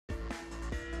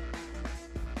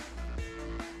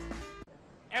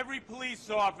every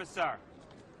police officer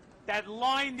that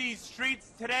lined these streets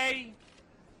today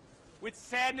with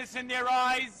sadness in their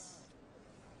eyes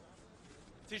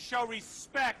to show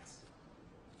respect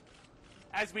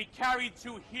as we carried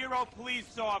two hero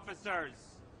police officers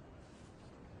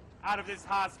out of this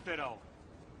hospital.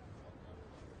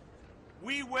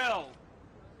 We will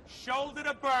shoulder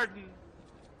the burden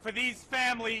for these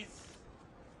families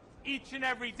each and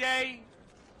every day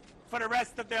for the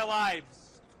rest of their lives.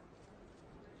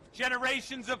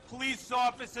 Generations of police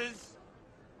officers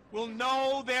will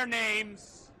know their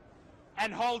names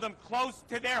and hold them close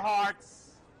to their hearts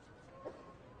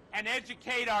and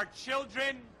educate our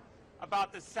children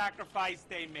about the sacrifice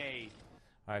they made.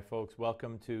 All right, folks,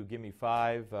 welcome to Gimme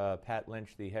 5. Pat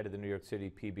Lynch, the head of the New York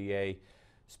City PBA,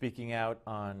 speaking out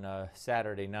on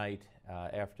Saturday night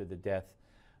after the death,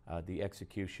 the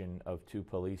execution of two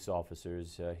police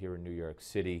officers here in New York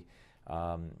City.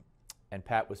 And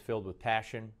Pat was filled with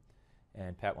passion,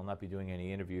 and Pat will not be doing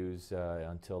any interviews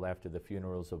until after the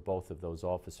funerals of both of those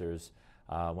officers.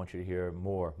 I want you to hear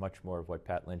more, much more of what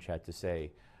Pat Lynch had to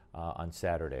say on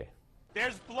Saturday.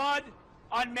 There's blood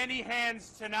on many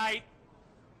hands tonight.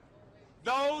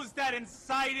 Those that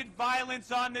incited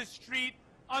violence on the street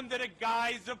under the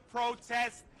guise of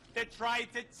protest, that tried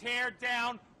to tear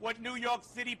down what New York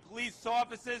City police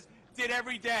officers did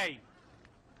every day.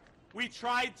 We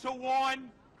tried to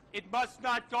warn, it must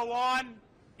not go on,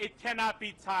 it cannot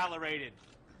be tolerated.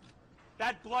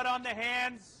 That blood on the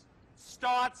hands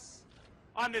starts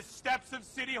on the steps of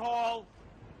City Hall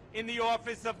in the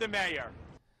office of the mayor.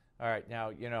 All right, now,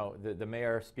 you know, the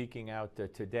mayor speaking out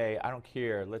today, I don't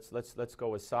care, let's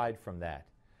go aside from that.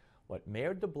 What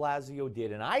Mayor de Blasio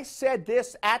did, and I said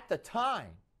this at the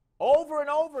time, over and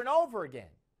over and over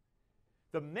again.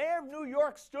 The mayor of New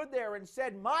York stood there and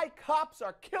said, my cops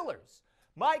are killers,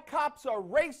 my cops are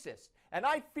racist, and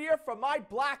I fear for my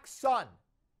black son.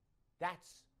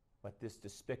 That's what this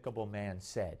despicable man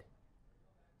said.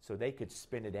 So they could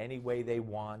spin it any way they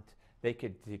want. They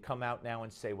could come out now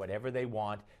and say whatever they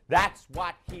want. That's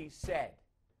what he said.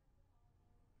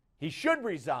 He should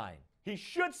resign. He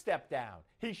should step down.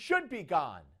 He should be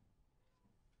gone.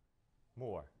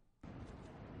 More.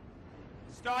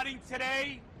 Starting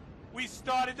today, we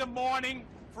started the mourning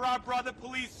for our brother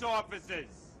police officers.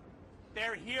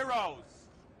 Their heroes,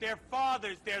 their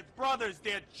fathers, their brothers,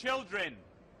 their children.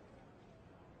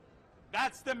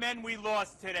 That's the men we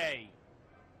lost today.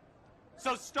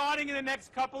 So starting in the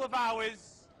next couple of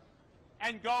hours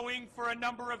and going for a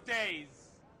number of days,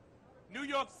 New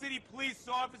York City police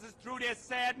officers, through their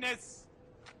sadness,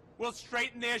 will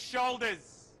straighten their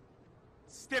shoulders,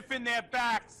 stiffen their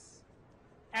backs,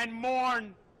 and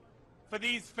mourn for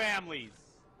these families.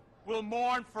 We'll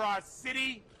mourn for our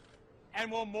city, and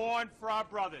we'll mourn for our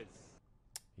brothers.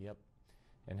 Yep.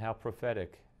 And how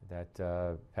prophetic that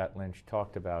Pat Lynch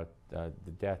talked about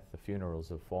the death, the funerals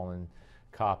of fallen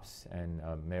cops and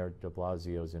Mayor de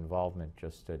Blasio's involvement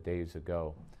just days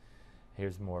ago.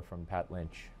 Here's more from Pat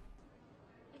Lynch.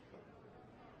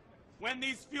 When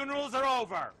these funerals are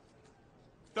over,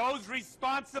 those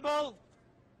responsible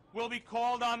will be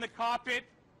called on the carpet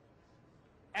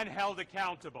and held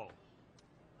accountable.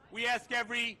 We ask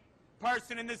every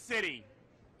person in the city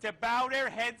to bow their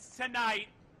heads tonight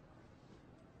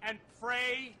and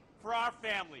pray for our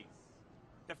families,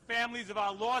 the families of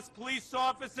our lost police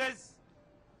officers,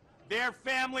 their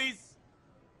families,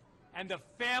 and the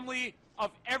family of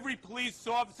every police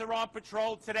officer on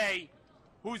patrol today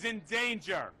who's in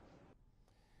danger.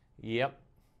 Yep,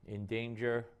 in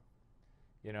danger.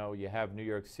 You know, you have New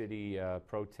York City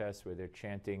protests where they're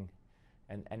chanting,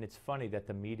 and it's funny that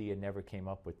the media never came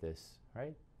up with this,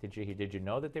 right? Did you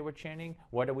know that they were chanting,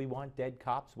 what do we want, dead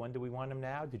cops? When do we want them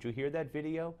now? Did you hear that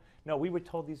video? No, we were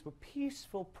told these were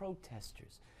peaceful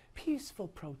protesters,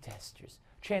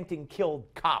 chanting killed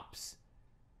cops.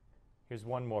 Here's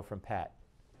one more from Pat.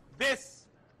 This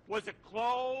was a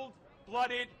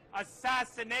cold-blooded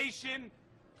assassination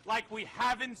like we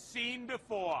haven't seen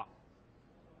before.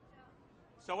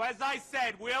 So as I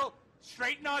said, we'll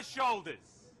straighten our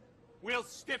shoulders, we'll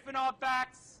stiffen our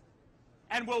backs,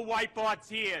 and we'll wipe our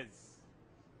tears.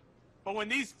 But when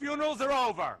these funerals are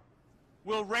over,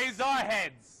 we'll raise our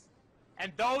heads,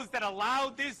 and those that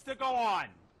allowed this to go on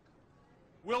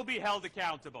will be held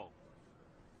accountable.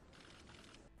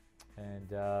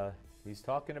 And he's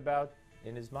talking about,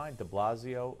 in his mind, de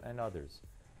Blasio and others.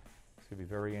 It's going to be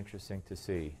very interesting to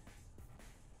see.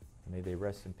 May they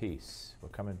rest in peace. We're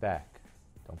coming back.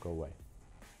 Don't go away.